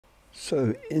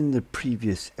So in the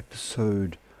previous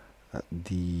episode,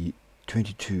 the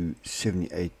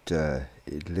 2278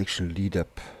 election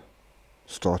lead-up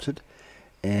started,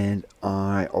 and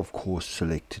I of course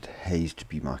selected Hayes to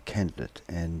be my candidate,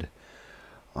 and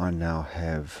I now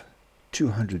have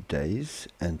 200 days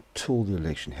until the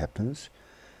election happens,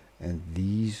 and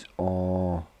these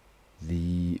are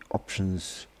the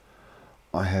options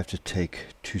I have to take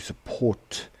to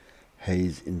support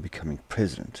Hayes in becoming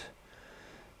president.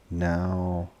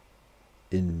 Now,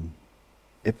 in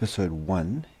episode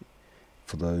 1,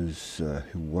 for those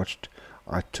who watched,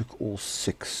 I took all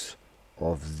 6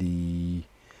 of the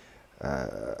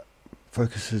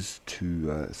focuses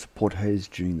to support Hayes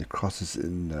during the crisis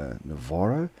in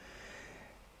Navarro,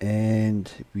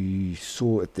 and we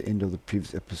saw at the end of the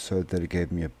previous episode that it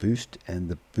gave me a boost, and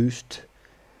the boost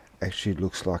actually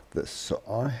looks like this. So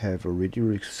I have already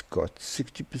got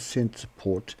 60%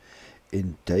 support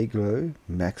in Dayglow,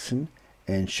 Maxon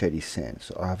and Shady Sands.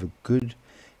 So I have a good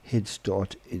head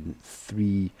start in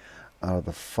 3 out of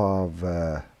the 5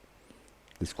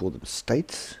 let's call them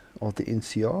states of the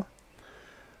NCR,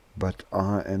 but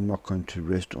I am not going to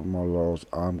rest on my laurels.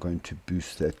 I'm going to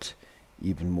boost that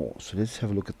even more. So let's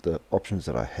have a look at the options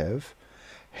that I have.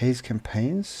 Hayes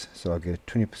campaigns, so I get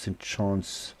a 20%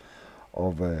 chance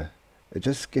of it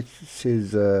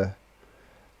says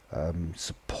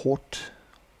support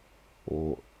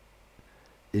or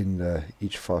in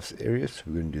each 5 areas, so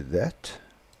we're going to do that.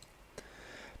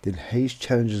 Then Hayes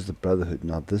challenges the Brotherhood.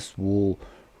 Now this will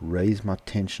raise my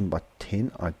tension by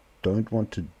 10. I don't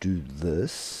want to do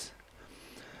this.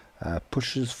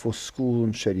 Pushes for school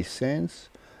in Shady Sands.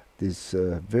 There's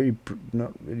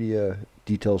not really a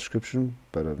detailed description,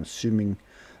 but I'm assuming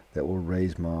that will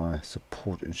raise my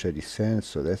support in Shady Sands,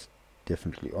 so that's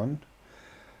definitely on.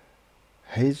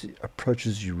 Hayes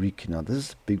approaches Eureka. Now this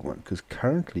is a big one, because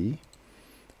currently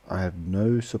I have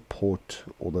no support,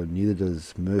 although neither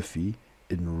does Murphy,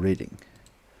 in Reading.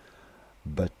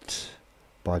 But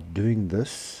by doing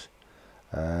this,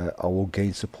 I will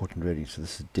gain support in Reading, so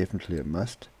this is definitely a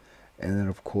must. And then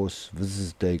of course, this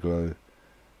is Dayglow.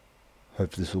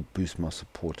 Hopefully this will boost my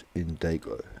support in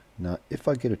Dayglow. Now if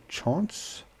I get a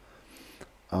chance,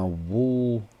 I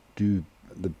will do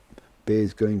the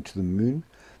Bears Going to the Moon.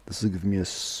 This will give me a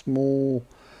small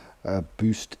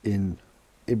boost in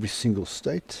every single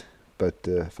state, but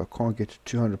if I can't get to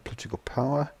 200 political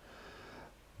power,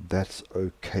 that's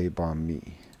okay by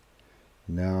me.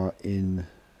 Now in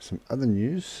some other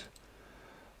news,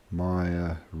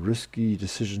 my risky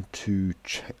decision to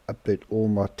update all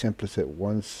my templates at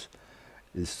once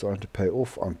is starting to pay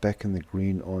off. I'm back in the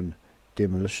green on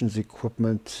demolitions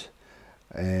equipment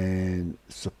and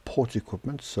support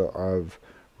equipment, so I've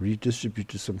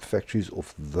redistributed some factories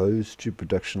off those 2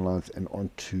 production lines and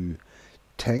onto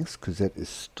tanks, because that is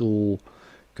still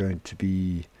going to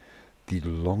be the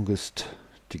longest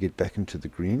to get back into the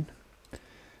green.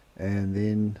 And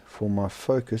then for my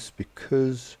focus,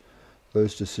 because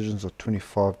those decisions are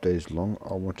 25 days long,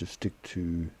 I want to stick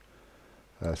to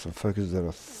some focuses that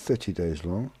are 30 days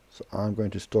long. So I'm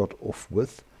going to start off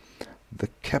with the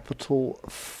Capital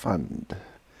Fund.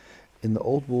 In the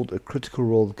old world, a critical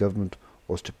role of the government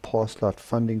was to parcel out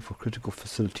funding for critical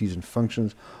facilities and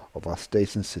functions of our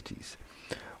states and cities.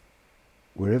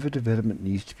 Wherever development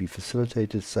needs to be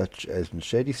facilitated, such as in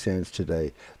Shady Sands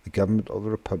today, the government of the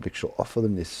Republic shall offer the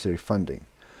necessary funding.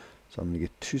 So I'm going to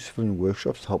get 2 civilian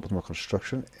workshops to help with my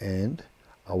construction, and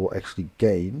I will actually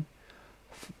gain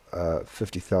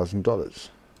 $50,000.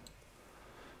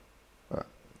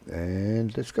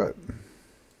 And let's go.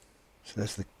 So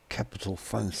that's the Capital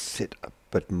Fund set up,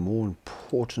 but more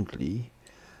importantly,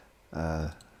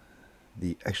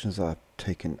 the actions I've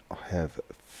taken have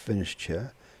finished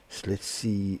here. So let's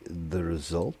see the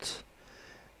result,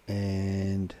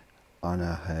 and I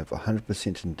now have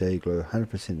 100% in Dayglow,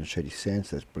 100% in Shady Sands,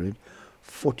 that's brilliant,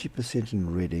 40%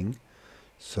 in Reading,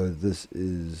 so this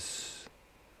is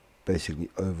basically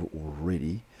over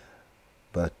already,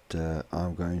 but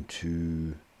I'm going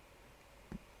to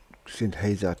send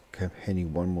Hayes out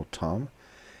campaigning one more time.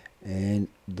 And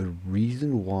the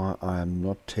reason why I am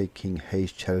not taking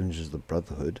Hayes challenges the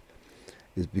Brotherhood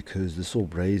is because this will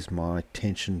raise my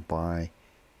tension by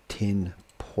 10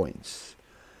 points.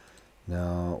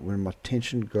 Now when my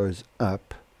tension goes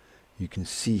up, you can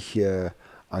see here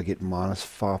I get minus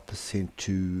 5%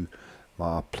 to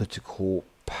my political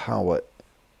power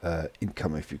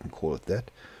income, if you can call it that.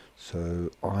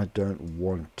 So I don't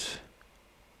want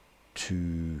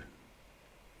to,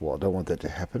 well, I don't want that to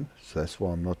happen, so that's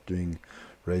why I'm not doing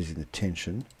raising the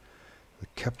tension. The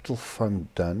Capital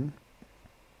Fund done.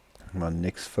 My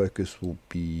next focus will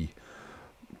be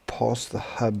past the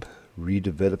hub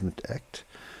Redevelopment Act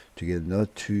to get another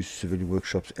 2 civilian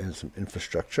workshops and some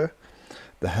infrastructure.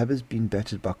 The hub has been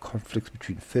battered by conflicts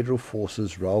between federal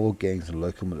forces, rival gangs and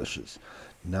local militias.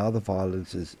 Now the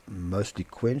violence is mostly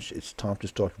quenched. It's time to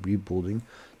start rebuilding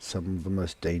some of the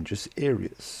most dangerous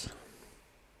areas.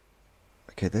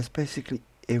 Okay, that's basically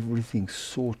everything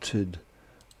sorted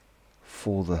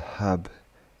for the hub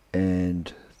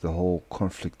and the whole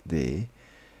conflict there.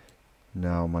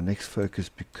 Now my next focus,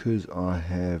 because I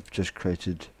have just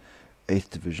created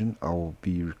 8th Division, I will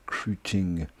be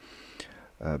recruiting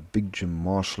Big Jim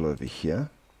Marshal over here.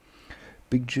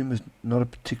 Big Jim is not a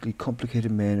particularly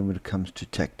complicated man when it comes to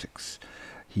tactics.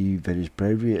 He values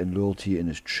bravery and loyalty in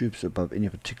his troops above any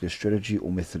particular strategy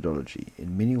or methodology.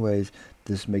 In many ways,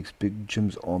 this makes Big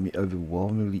Jim's army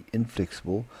overwhelmingly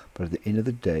inflexible, but at the end of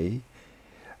the day,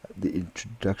 the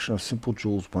introduction of simple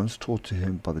drills once taught to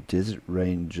him by the desert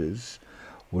rangers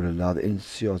would allow the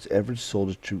NCR's average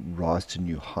soldier to rise to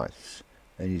new heights.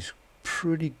 And he's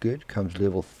pretty good, comes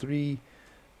level 3,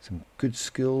 some good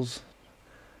skills.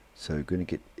 So we're going to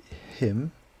get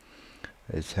him.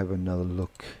 Let's have another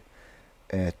look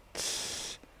at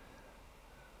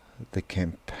the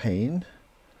campaign.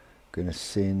 Going to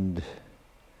send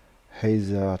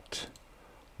Hayes out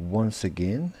once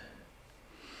again.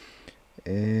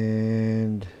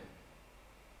 And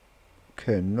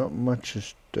okay, not much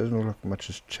is, doesn't look like much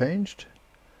has changed,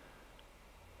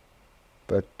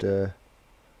 but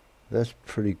that's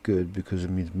pretty good, because it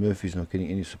means Murphy's not getting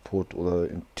any support, although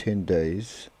in 10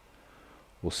 days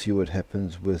we'll see what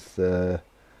happens with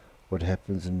what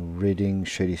happens in Reading,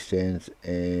 Shady Sands,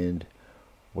 and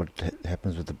what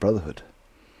happens with the Brotherhood.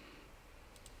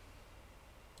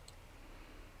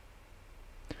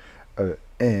 Oh,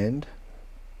 and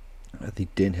the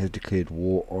Den has declared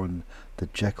war on the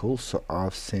Jackals, so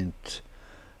I've sent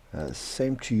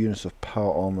same 2 units of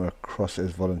power armor across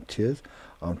as volunteers.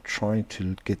 I'm trying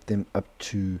to get them up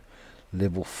to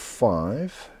level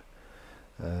 5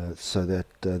 so that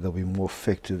they'll be more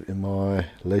effective in my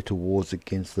later wars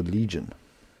against the Legion.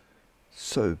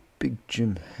 So Big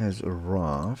Jim has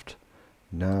arrived.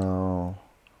 Now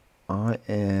I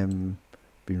am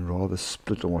being rather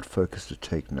split on what focus to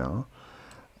take now.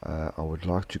 I would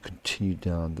like to continue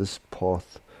down this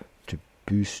path to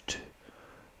boost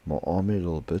my army a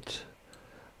little bit,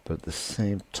 but at the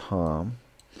same time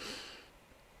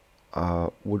I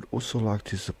would also like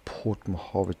to support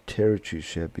Mojave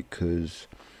territories here, because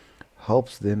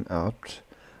helps them out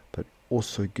but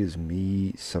also gives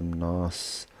me some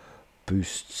nice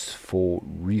boosts for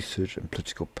research and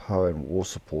political power and war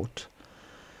support.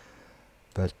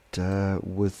 But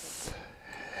with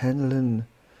Hanlon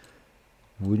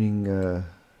winning the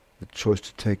choice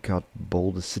to take out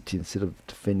Boulder City instead of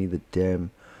defending the dam,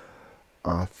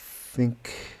 I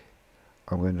think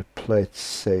I'm going to play it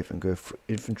safe and go for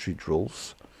infantry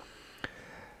drills.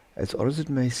 As odd as it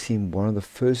may seem, one of the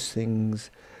first things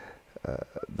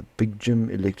the Big Jim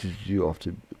elected to do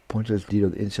after appointed as leader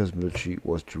of the NCR's military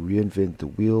was to reinvent the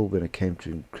wheel when it came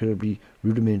to incredibly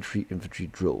rudimentary infantry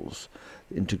drills.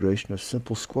 The integration of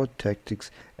simple squad tactics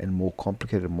and more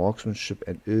complicated marksmanship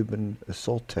and urban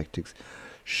assault tactics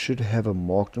should have a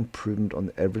marked improvement on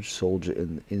the average soldier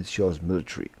in the NCR's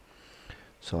military.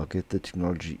 So I'll get the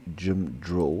technology Jim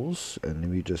drills, and let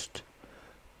me just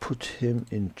put him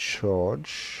in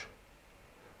charge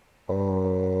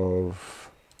of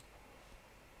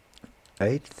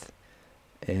 8th,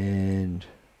 and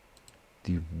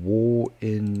the war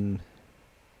in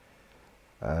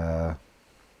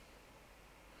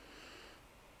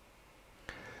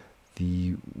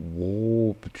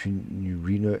between New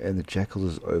Reno and the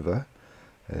Jackals is over.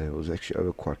 It was actually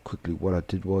over quite quickly. What I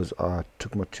did was I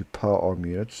took my 2 power arm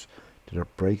units, did a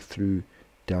breakthrough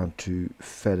down to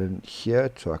Fallon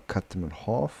here, so I cut them in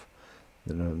half.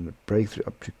 Then a breakthrough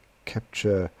up to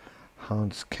capture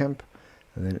Hound's camp,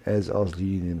 and then as I was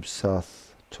leading them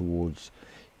south towards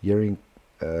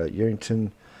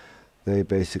Yerington, they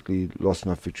basically lost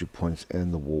enough victory points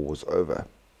and the war was over.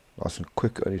 Nice and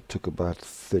quick, only took about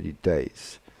 30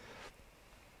 days.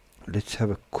 Let's have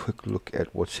a quick look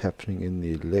at what's happening in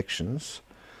the elections.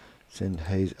 Send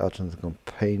Hayes out on the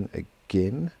campaign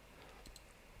again,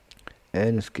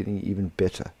 and it's getting even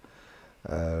better.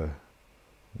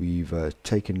 We've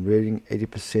taken Reading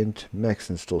 80%,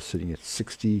 Maxon still sitting at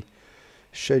 60,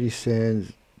 Shady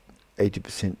Sands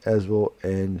 80% as well,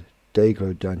 and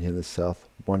Dayglow down here in the south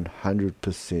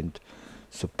 100%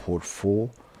 support for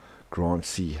Grant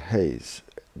C. Hayes,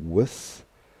 with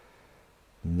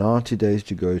 90 days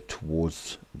to go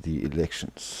towards the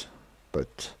elections.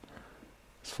 But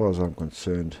as far as I'm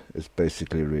concerned, it's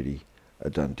basically already a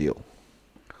done deal.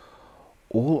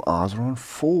 All eyes are on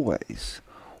Fourways.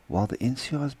 While the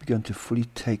NCR has begun to fully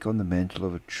take on the mantle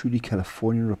of a truly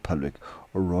Californian republic,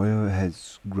 Arroyo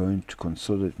has grown to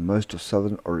consolidate most of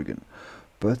southern Oregon.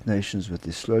 Both nations with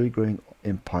their slowly growing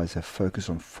empires have focused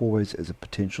on Fourways as a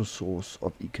potential source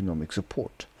of economic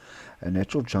support. A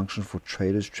natural junction for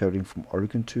traders traveling from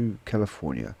Oregon to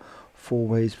California,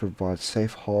 Fourways provides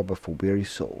safe harbor for weary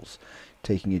souls,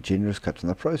 taking a generous cut in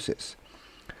the process.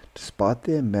 Despite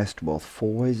their amassed wealth,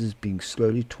 Fourways is being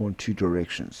slowly torn two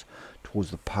directions,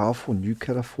 towards the powerful new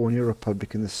California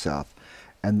Republic in the south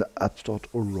and the upstart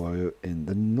Arroyo in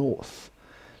the north.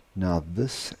 Now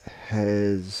this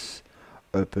has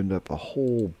opened up a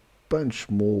whole bunch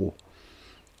more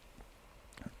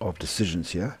of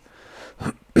decisions here.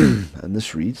 And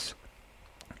this reads,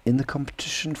 in the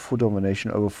competition for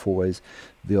domination over Fourways,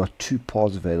 there are two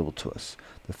paths available to us.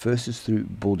 The first is through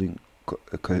building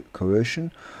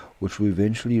coercion, which will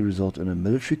eventually result in a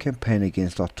military campaign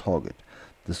against our target.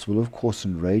 This will of course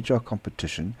enrage our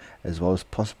competition, as well as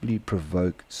possibly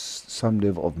provoke some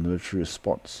level of military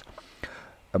response.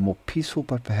 A more peaceful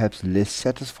but perhaps less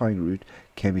satisfying route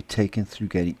can be taken through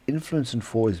gaining influence in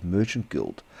Fourways' merchant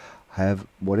guild. Have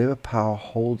whatever power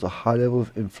holds a high level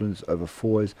of influence over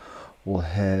Fourways will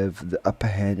have the upper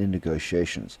hand in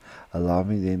negotiations,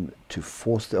 allowing them to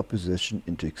force the opposition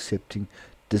into accepting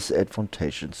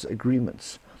disadvantageous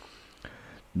agreements.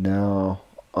 Now,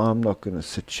 I'm not going to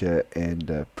sit here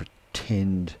and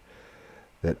pretend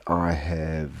that I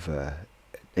have an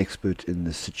expert in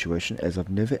this situation, as I've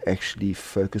never actually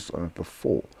focused on it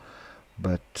before,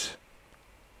 but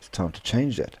it's time to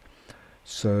change that.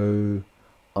 So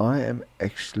I am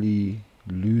actually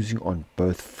losing on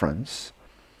both fronts.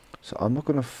 So I'm not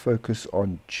going to focus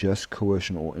on just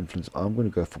coercion or influence. I'm going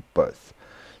to go for both.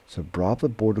 So bribe the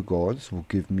border guards will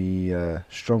give me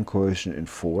strong coercion in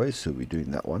Fourways, so we're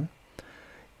doing that one.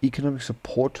 Economic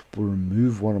support will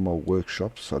remove one of my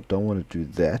workshops, so I don't want to do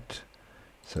that.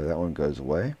 So that one goes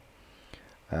away.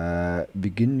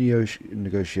 Begin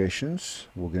negotiations.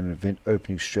 We're going to event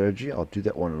opening strategy. I'll do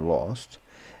that one last.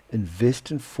 Invest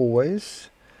in Fourways.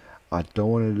 I don't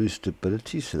want to lose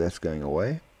stability, so that's going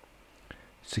away.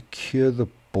 Secure the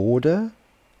border.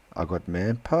 I got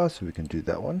manpower, so we can do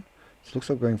that one. So it looks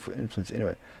like going for influence.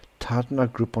 Anyway, tighten our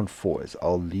grip on Fourways.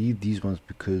 I'll leave these ones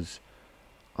because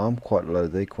I'm quite low,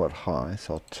 they're quite high,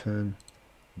 so I'll turn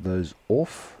those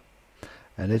off.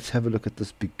 And let's have a look at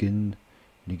this begin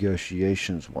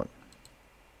negotiations one.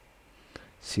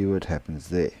 See what happens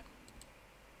there.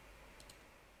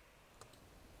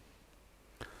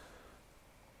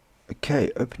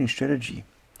 Okay, opening strategy.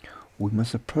 We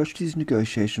must approach these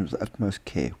negotiations with utmost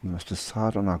care. We must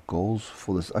decide on our goals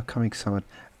for this upcoming summit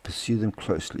and pursue them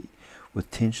closely. With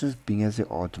tensions being as they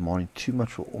are, demanding too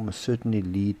much will almost certainly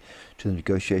lead to the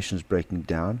negotiations breaking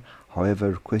down. However,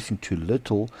 requesting too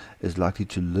little is likely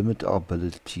to limit our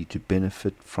ability to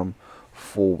benefit from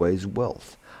Fourways'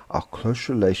 wealth. Our close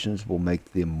relations will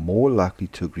make them more likely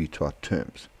to agree to our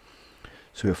terms.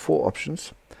 So we have four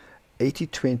options.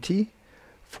 80-20,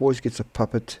 Fourways gets a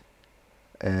puppet.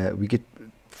 We get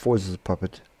Fourways as a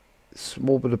puppet,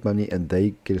 small bit of money, and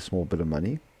they get a small bit of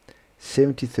money.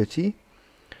 70-30,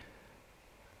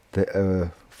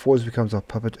 Fourways becomes our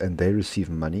puppet and they receive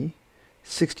money.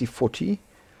 60-40,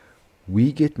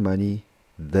 we get money,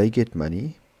 they get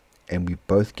money, and we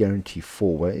both guarantee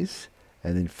Fourways.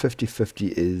 And then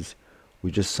 50-50 is we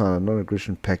just sign a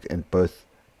non-aggression pact and both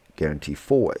guarantee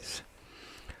Fourways.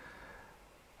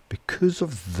 Because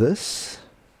of this,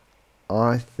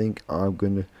 I think I'm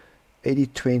going to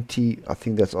 80-20. I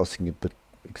think that's asking a bit,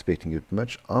 expecting a bit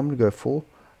much. I'm going to go for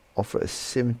offer a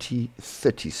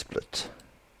 70-30 split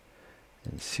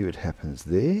and see what happens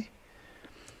there.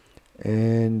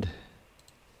 And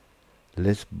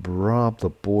let's bribe the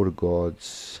border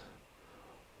guards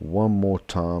one more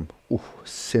time. Ooh,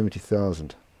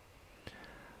 70,000.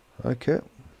 Okay,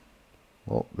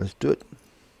 well, let's do it.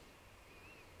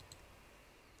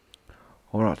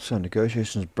 Alright, so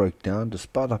negotiations broke down.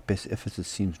 Despite our best efforts, it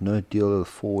seems no deal of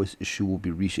the Fourways issue will be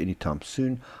reached anytime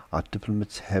soon. Our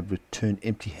diplomats have returned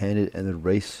empty-handed and the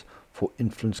race for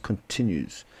influence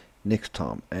continues. Next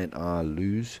time, and I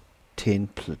lose 10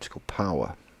 political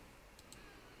power.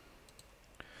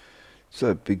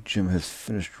 So Big Jim has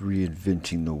finished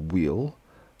reinventing the wheel.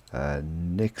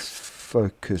 Next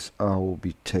focus I will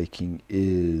be taking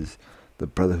is the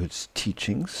Brotherhood's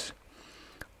teachings.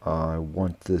 I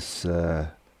want this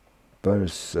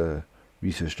bonus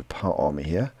research to power army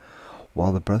here.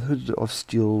 While the Brotherhood of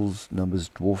Steel's numbers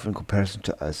dwarf in comparison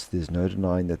to us, there's no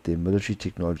denying that their military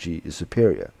technology is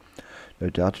superior. No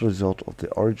doubt a result of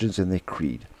their origins and their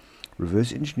creed.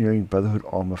 Reverse engineering Brotherhood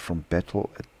armor from battle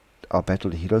our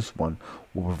battle Heroes 1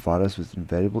 will provide us with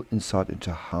invaluable insight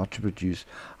into how to produce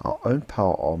our own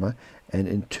power armor and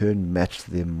in turn match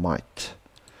their might.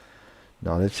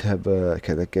 Now let's have a,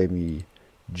 okay, that gave me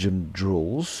Jim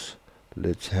drills.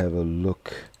 Let's have a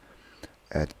look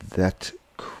at that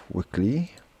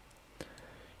quickly.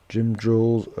 Jim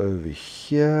drills over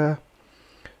here.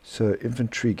 So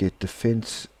infantry get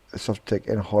defense, soft attack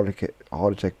and hard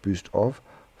attack boost of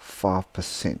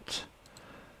 5%.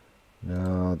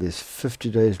 Now there's 50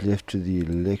 days left to the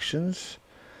elections.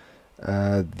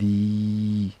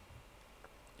 The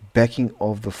backing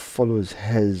of the followers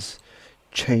has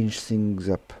changed things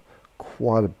up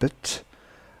quite a bit.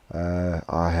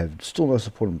 I have still no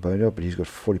support on Boneyard, but he's got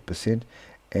 40%,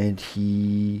 and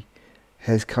he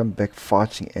has come back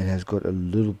fighting and has got a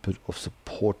little bit of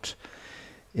support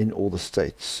in all the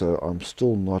states. So I'm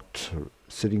still not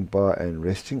sitting by and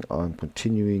resting. I'm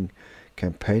continuing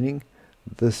campaigning.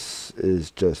 This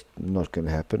is just not going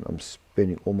to happen. I'm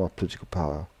spending all my political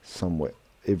power somewhere,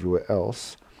 everywhere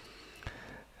else.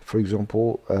 For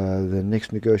example, the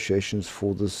next negotiations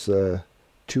for this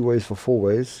 2 ways for 4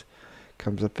 ways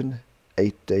comes up in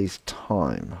 8 days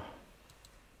time.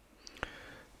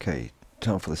 Okay,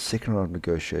 time for the second round of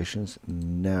negotiations.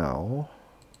 Now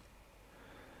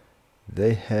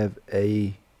they have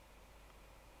a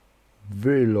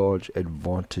very large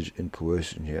advantage in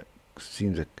coercion here.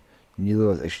 Seems like neither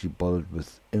was actually bothered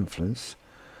with influence,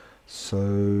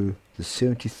 so the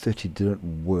 70-30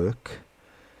 didn't work.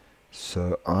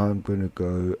 So I'm going to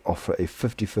go offer a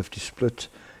 50-50 split,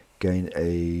 get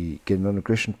a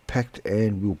non-aggression pact,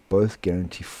 and we'll both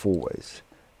guarantee 4 ways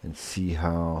and see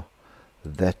how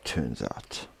that turns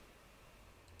out.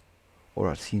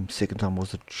 Alright, seems second time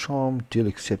was the charm. Deal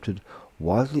accepted.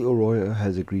 Wisely Arroyo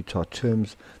has agreed to our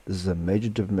terms. This is a major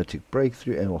diplomatic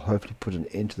breakthrough and will hopefully put an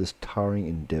end to this tiring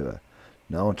endeavor.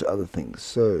 Now on to other things.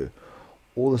 So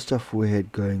all the stuff we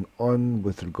had going on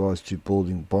with regards to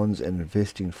building bonds and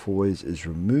investing in 4 ways is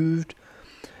removed.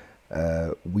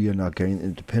 We are now gaining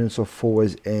independence of 4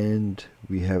 ways, and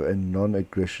we have a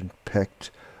non-aggression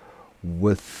pact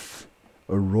with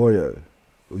Arroyo,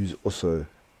 who's also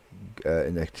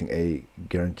enacting a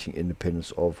guaranteeing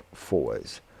independence of 4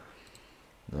 ways.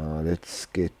 Now let's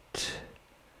get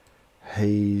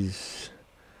Hayes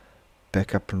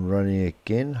back up and running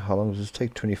again. How long does this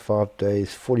take? 25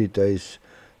 days, 40 days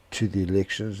to the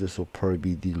elections. This will probably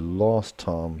be the last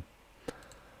time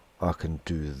I can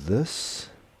do this.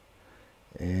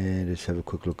 And let's have a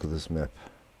quick look at this map.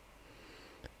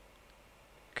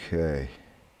 Okay.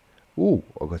 Ooh,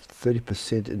 I got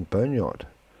 30% in Boneyard.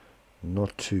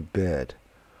 Not too bad.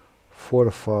 4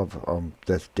 to 5,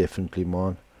 that's definitely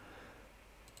mine.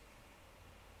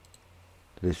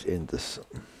 Let's end this.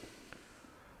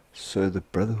 So the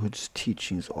Brotherhood's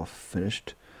teachings are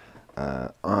finished.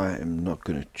 I am not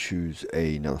going to choose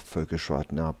another focus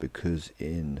right now because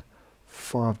in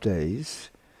 5 days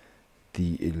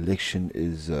the election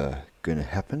is going to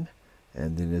happen,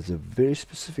 and then there's a very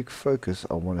specific focus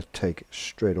I want to take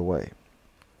straight away.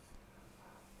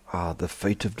 The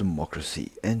fate of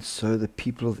democracy. And so the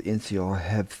people of the NCR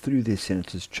have, through their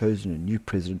senators, chosen a new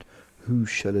president. Who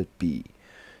shall it be?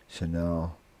 So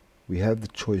now we have the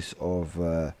choice of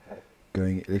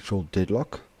going electoral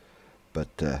deadlock, but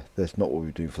that's not what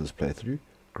we're doing for this playthrough.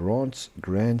 Grant's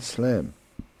Grand Slam.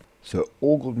 So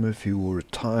Algold Murphy will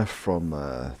retire from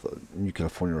the New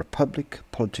California Republic.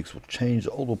 Politics will change.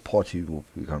 The Old Party will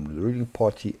become the ruling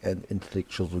party, and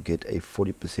intellectuals will get a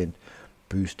 40%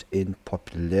 boost in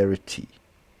popularity.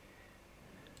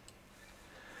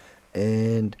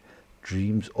 And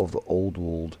Dreams of the Old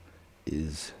World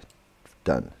is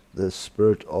done. The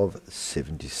Spirit of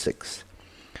 76.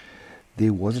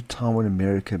 There was a time when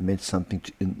America meant something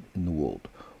in the world,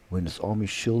 when its army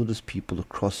shielded its people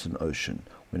across an ocean,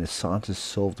 when its scientists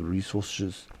solved the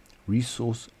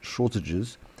resource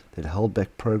shortages that held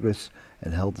back progress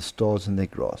and held the stars in their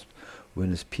grasp,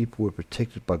 when its people were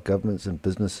protected by governments and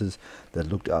businesses that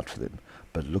looked out for them.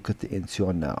 But look at the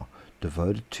NCR now,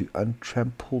 devoted to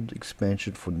untrampled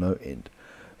expansion for no end,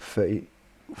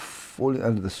 falling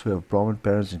under the sway of Brahmin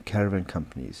barons and caravan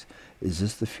companies. Is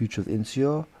this the future of the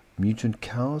NCR? Mutant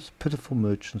cows, pitiful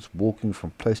merchants walking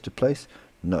from place to place?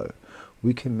 No.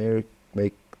 We can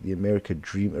make the America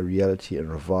dream a reality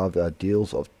and revive the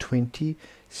ideals of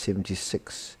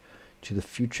 2076 to the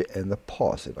future and the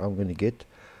past. And I'm going to get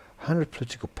 100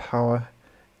 political power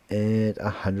and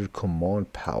 100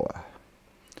 command power.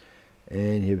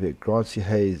 And here we have Grant C.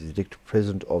 Hayes, elected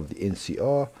president of the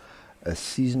NCR. A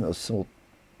season of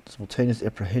simultaneous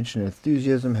apprehension and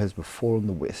enthusiasm has befallen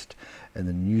the West, and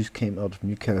the news came out of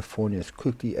New California as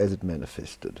quickly as it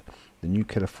manifested. The new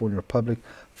California Republic,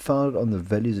 founded on the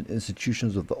values and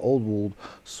institutions of the old world,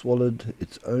 swallowed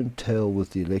its own tail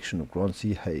with the election of Grant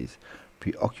C. Hayes,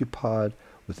 preoccupied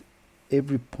with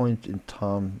every point in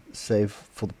time save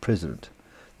for the president.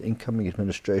 The incoming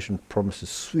administration promises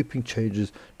sweeping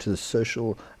changes to the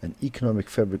social and economic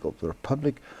fabric of the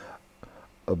Republic.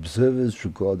 Observers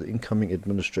regard the incoming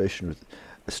administration with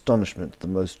astonishment, the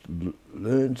most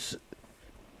learned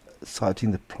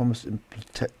citing the promised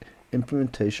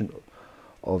implementation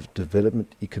of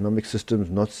development economic systems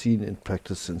not seen in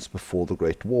practice since before the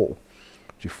Great War,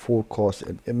 to forecast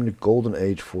an imminent golden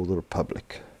age for the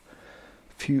Republic.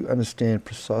 Few understand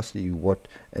precisely what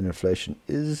an inflation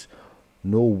is,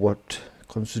 nor what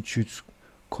constitutes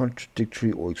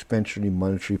contradictory or expansionary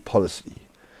monetary policy.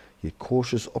 Yet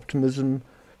cautious optimism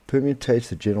permeates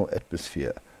the general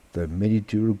atmosphere, though many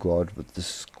do regard with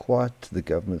disquiet the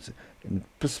government's in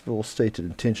principle stated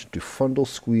intention to fondle,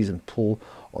 squeeze and pull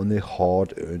on their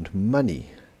hard-earned money.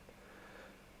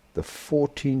 The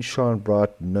 14 shine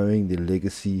bright knowing their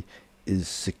legacy is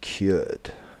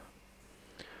secured.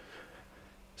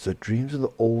 So Dreams of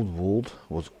the Old World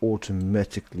was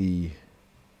automatically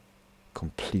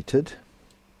completed.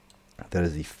 That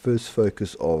is the first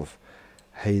focus of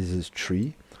Hayes'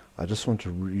 tree. I just want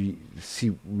to read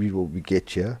what we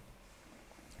get here.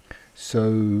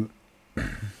 So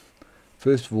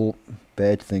first of all,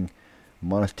 bad thing,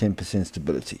 minus 10%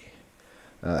 stability.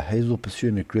 Hayes will pursue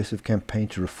an aggressive campaign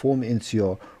to reform the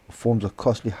NCR. Reforms are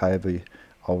costly, however,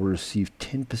 I will receive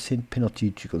 10%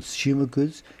 penalty to consumer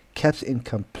goods, caps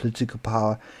income, political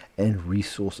power, and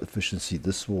resource efficiency.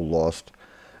 This will last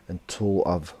until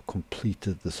I've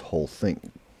completed this whole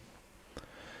thing.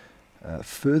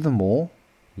 Furthermore,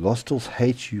 Lostals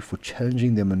hate you for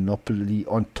challenging their monopoly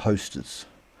on toasters.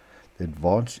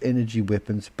 Advanced energy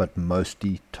weapons, but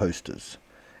mostly toasters,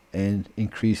 and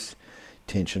increase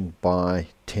tension by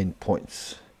 10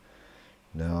 points.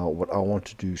 Now, what I want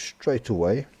to do straight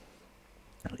away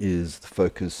is the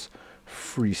focus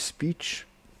free speech.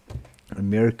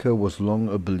 America was long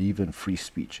a believer in free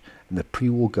speech, and the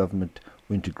pre-war government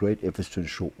went to great efforts to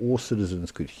ensure all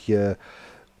citizens could hear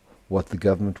what the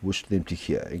government wished them to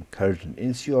hear. Encouraged an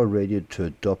NCR radio to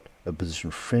adopt a position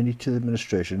friendly to the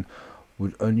administration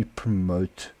would only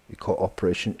promote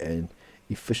cooperation and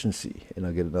efficiency, and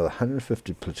I get another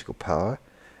 150 political power,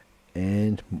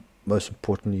 and most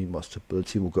importantly, my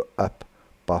stability will go up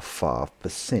by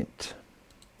 5%.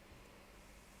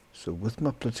 So with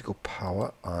my political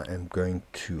power, I am going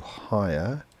to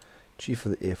hire Chief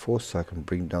of the Air Force so I can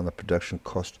bring down the production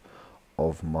cost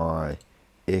of my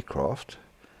aircraft,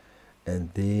 and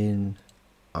then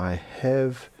I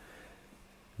have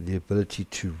the ability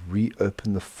to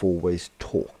reopen the Fourways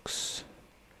talks,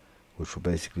 which will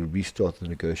basically restart the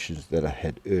negotiations that I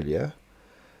had earlier.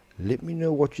 Let me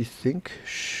know what you think.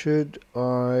 Should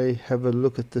I have a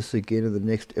look at this again in the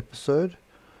next episode?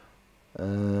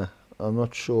 I'm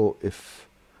not sure if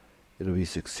it'll be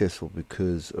successful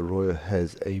because Arroyo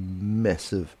has a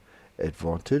massive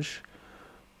advantage,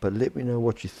 but let me know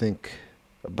what you think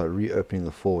about reopening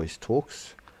the Fourways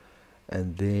talks.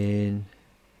 And then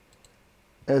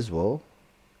as well,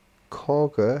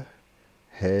 Cargo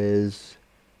has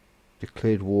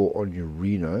declared war on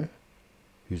Ureno,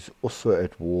 who's also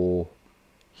at war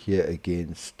here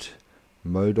against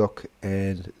Modoc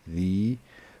and the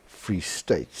Free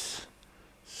States.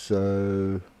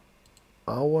 So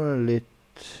I want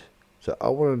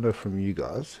to know from you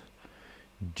guys,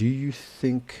 do you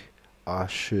think I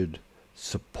should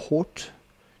support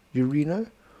Ureno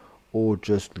or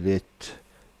just let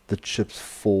the chips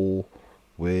fall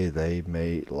where they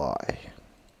may lie?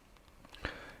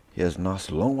 Here's a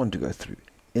nice long one to go through.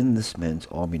 In this man's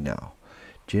army now.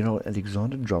 General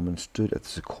Alexander Drummond stood at the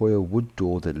Sequoia wood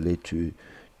door that led to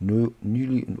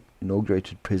newly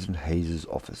inaugurated President Hayes'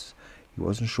 office. He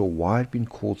wasn't sure why he'd been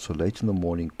called so late in the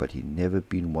morning, but he'd never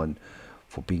been one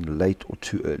for being late or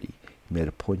too early. He made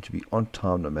a point to be on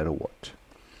time no matter what.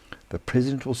 The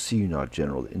President will see you now,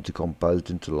 General. The intercom buzzed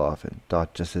into life and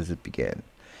died just as it began.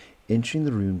 Entering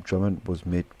the room, Drummond was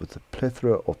met with a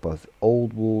plethora of both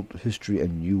old world history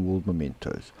and new world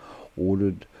mementos,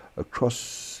 ordered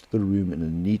across the room in a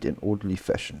neat and orderly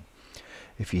fashion.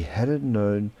 If he hadn't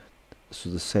known this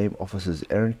was the same office as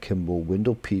Aaron Kimball,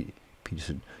 Wendell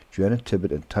Peterson, Joanna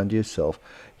Tibbet, and Tunde herself,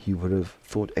 he would have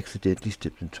thought accidentally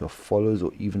stepped into a Follows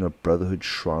or even a Brotherhood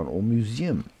shrine or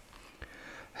museum.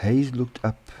 Hayes looked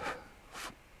up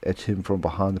at him from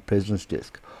behind the President's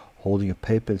desk, holding a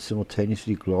paper and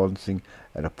simultaneously glancing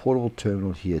at a portable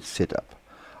terminal he had set up.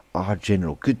 "Ah,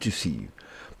 General, good to see you."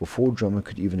 Before Drummond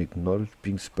could even acknowledge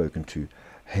being spoken to,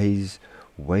 Hayes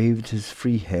waved his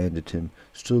free hand at him,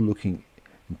 still looking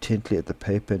intently at the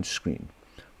paper and screen.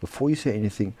 "Before you say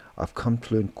anything, I've come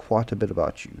to learn quite a bit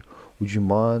about you. Would you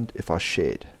mind if I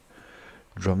shared?"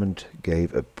 Drummond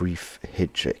gave a brief head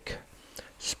shake.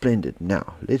 "Splendid.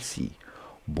 Now, let's see.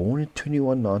 Born in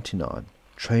 2199,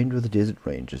 trained with the Desert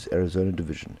Rangers, Arizona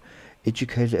Division,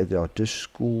 educated at the Ardish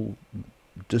School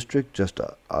District just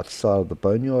outside of the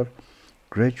Boneyard,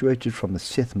 graduated from the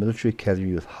Seth Military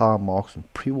Academy with high marks in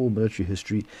pre-war military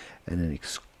history and an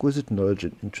exquisite knowledge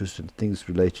and interest in things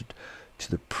related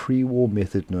to the pre-war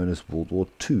method known as World War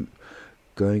II,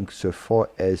 going so far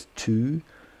as to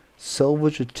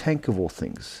salvage a tank of all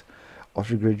things.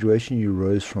 After graduation, you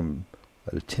rose from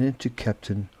a lieutenant to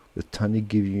captain, with Tunney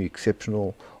giving you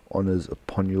exceptional honors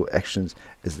upon your actions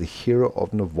as the hero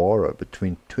of Navarro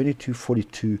between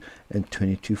 2242 and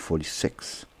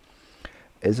 2246.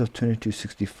 As of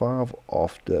 2265,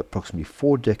 after approximately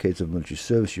 4 decades of military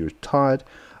service, you retired,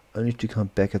 only to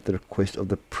come back at the request of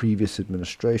the previous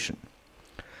administration."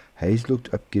 Hayes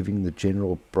looked up, giving the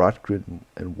general a bright grin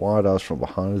and wide eyes from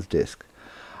behind his desk.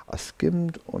 "I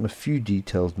skimmed on a few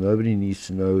details. Nobody needs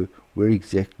to know where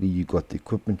exactly you got the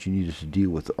equipment you needed to deal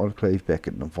with the enclave back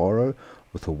at Navarro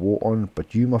with the war on,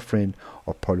 but you, my friend,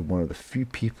 are probably one of the few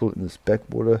people in this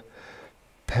backwater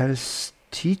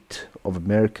parasite of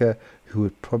America who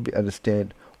would probably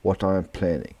understand what I am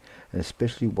planning, and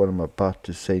especially what I'm about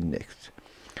to say next.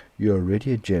 You are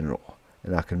already a general,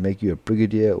 and I can make you a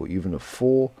brigadier or even a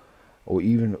 4 or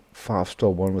even 5-star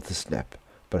one with a snap.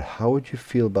 But how would you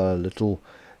feel about a little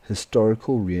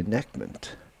historical reenactment?"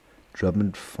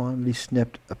 Drummond finally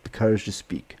snapped up the courage to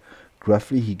speak.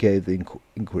 Gruffly he gave the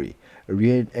inquiry. "A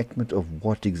reenactment of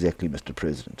what exactly, Mr.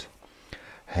 President?"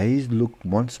 Hayes looked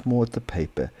once more at the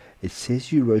paper. "It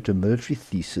says you wrote a military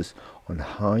thesis on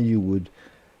how you would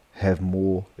have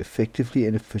more effectively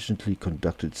and efficiently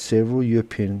conducted several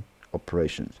European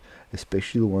operations,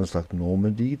 especially the ones like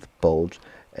Normandy, the Bulge,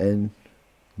 and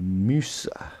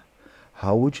Musa.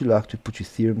 How would you like to put your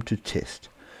theorem to test?"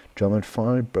 Drummond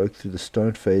finally broke through the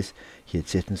stone face he had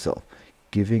set himself,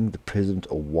 giving the President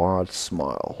a wide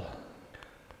smile.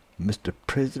 "Mr.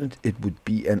 President, it would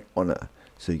be an honor."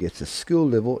 So he gets a skill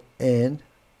level and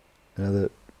another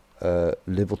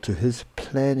level to his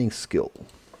planning skill.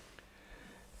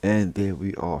 And there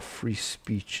we are. Free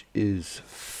speech is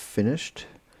finished.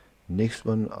 Next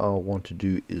one I want to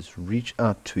do is reach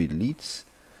out to elites.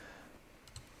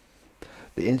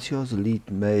 The NCR's elite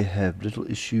may have little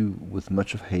issue with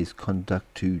much of Hayes'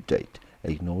 conduct to date,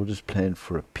 and ignored his plan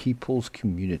for a people's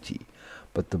community.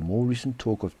 But the more recent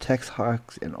talk of tax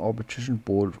hikes and arbitration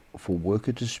board for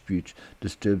worker disputes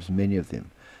disturbs many of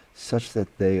them, such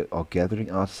that they are gathering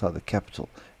outside the capital.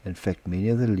 In fact, many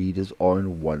of the leaders are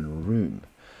in one room.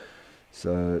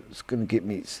 So it's going to get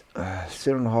me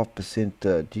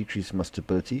 7.5% decrease in my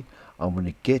stability. I'm going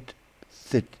to get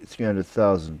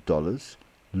 $300,000,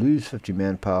 lose 50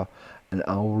 manpower, and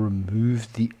I will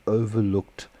remove the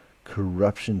overlooked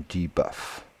corruption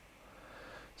debuff.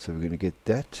 So we're going to get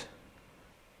that.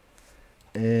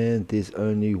 And there's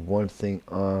only one thing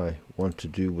I want to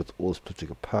do with all this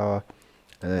political power,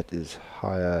 and that is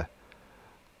hire.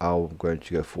 I'm going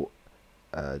to go for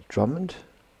Drummond,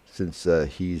 since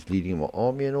he's leading my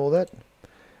army and all that.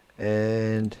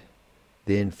 And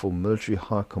then for military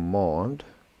high command,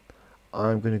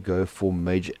 I'm going to go for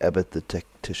Major Abbott the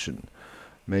Tactician,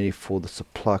 mainly for the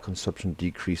supply consumption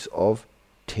decrease of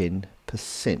 10%.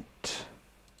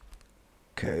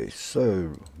 Okay,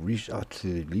 so reach out to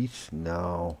the elite.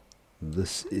 Now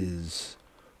this is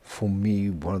for me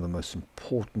one of the most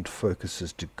important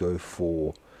focuses to go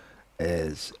for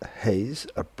as Hayes,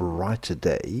 a brighter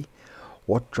day.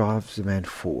 What drives a man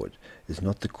forward is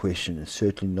not the question, and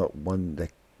certainly not one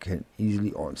that can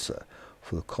easily answer.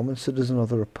 For the common citizen of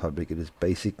the Republic, it is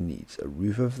basic needs: a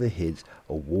roof over their heads,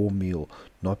 a warm meal,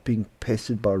 not being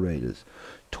pestered by raiders.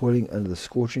 Toiling under the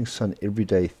scorching sun every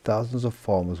day, thousands of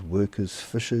farmers, workers,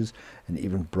 fishers, and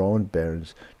even brown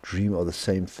barons dream of the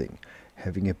same thing: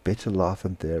 having a better life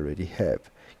than they already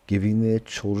have, giving their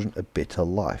children a better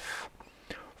life.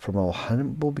 From our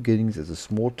humble beginnings as a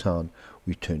small town,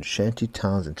 we turned shanty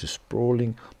towns into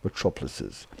sprawling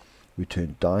metropolises. We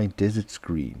turned dying deserts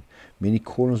green. Many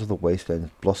corners of the wastelands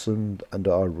blossomed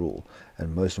under our rule,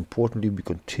 and most importantly, we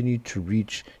continued to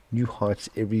reach new heights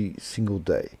every single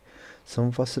day. Some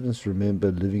of our citizens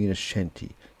remember living in a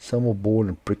shanty. Some were born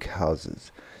in brick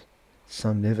houses.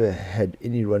 Some never had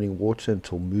any running water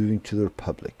until moving to the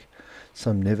Republic.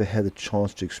 Some never had the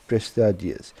chance to express their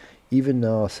ideas. Even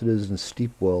now, our citizens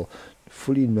sleep well,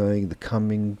 fully knowing the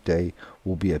coming day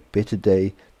will be a better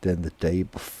day than the day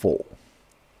before.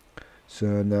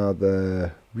 So now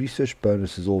the research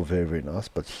bonus is all very, very nice,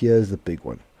 but here's the big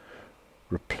one.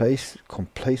 Replace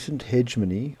complacent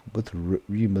hegemony with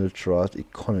remilitarized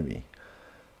economy.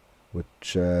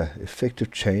 Which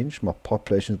effective change, my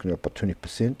population is going to go up by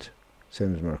 20%,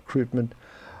 same as my recruitment.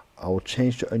 I will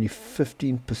change to only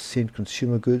 15%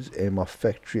 consumer goods, and my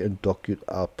factory and dockyard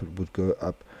output would go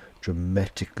up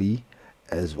dramatically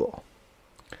as well.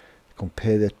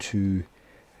 Compare that to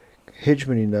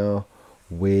hegemony now,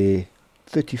 where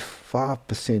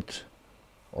 35%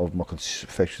 of my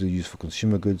factories are used for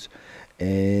consumer goods,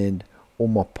 and all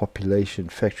my population,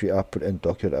 factory output and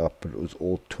dockyard output was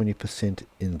all 20%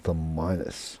 in the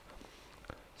minus.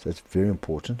 So that's very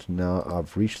important. Now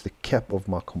I've reached the cap of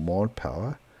my command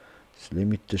power. So let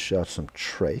me dish out some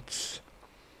traits.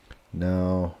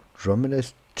 Now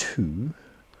Drummond 2,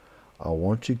 I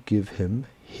want to give him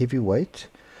heavyweight,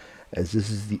 as this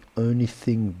is the only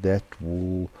thing that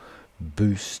will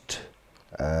boost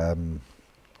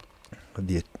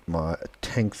my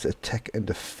tank's attack and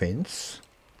defense.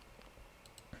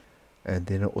 And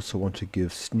then I also want to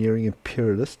give Sneering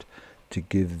Imperialist to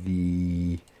give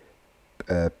the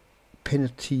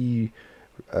penalty,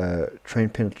 train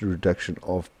penalty reduction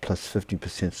of plus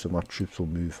 15%, so my troops will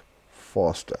move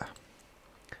faster.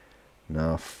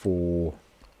 Now for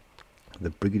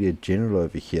the Brigadier General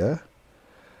over here,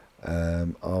 I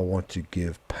want to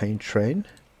give Pain Train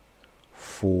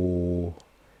for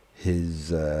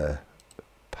his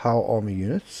power armor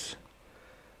units,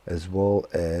 as well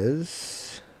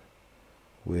as,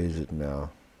 where is it now?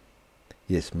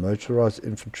 Yes, motorized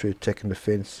infantry attack and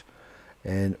defense,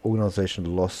 and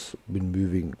organizational loss when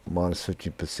moving minus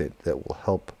 15%. That will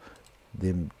help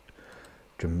them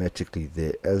dramatically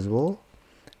there as well.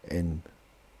 And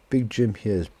Big Jim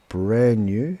here is brand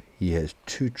new. He has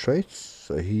 2 traits,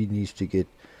 so he needs to get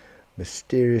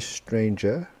Mysterious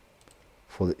Stranger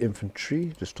for the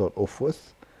infantry to start off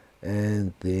with,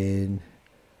 and then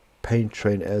Pain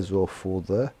Train as well for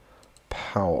the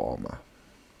power armor.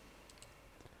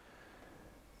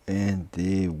 And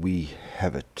there we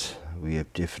have it. We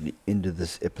have definitely ended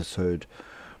this episode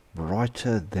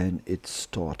brighter than it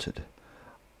started.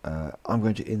 I'm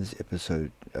going to end this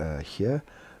episode here,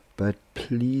 but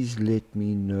please let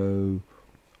me know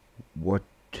what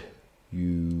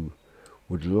you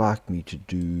would like me to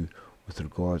do with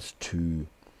regards to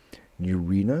New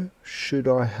Reno. Should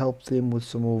I help them with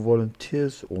some more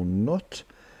volunteers or not?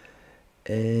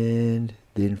 And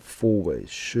then Fourways,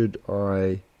 should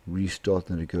I restart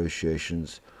the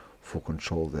negotiations for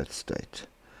control of that state?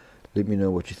 Let me know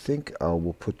what you think. I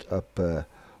will put up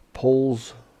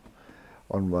polls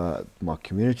on my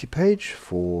community page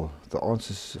for the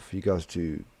answers for you guys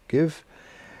to give,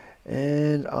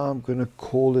 and I'm gonna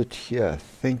call it here.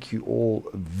 Thank you all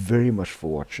very much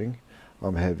for watching.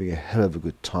 I'm having a hell of a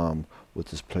good time with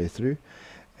this playthrough,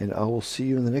 and I will see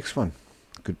you in the next one.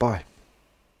 Goodbye.